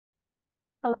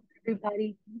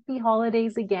Everybody, happy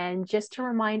holidays again. Just to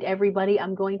remind everybody,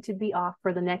 I'm going to be off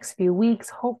for the next few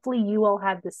weeks. Hopefully, you all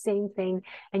have the same thing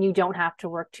and you don't have to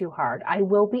work too hard. I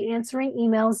will be answering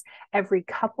emails every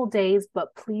couple days,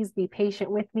 but please be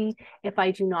patient with me if I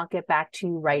do not get back to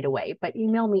you right away. But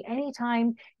email me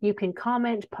anytime. You can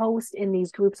comment, post in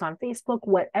these groups on Facebook,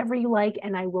 whatever you like,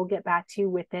 and I will get back to you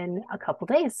within a couple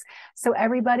days. So,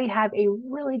 everybody, have a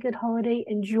really good holiday.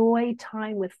 Enjoy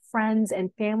time with friends and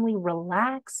family.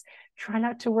 Relax. Try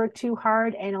not to work too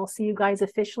hard, and I'll see you guys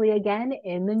officially again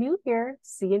in the new year.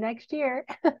 See you next year.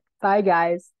 Bye,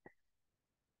 guys.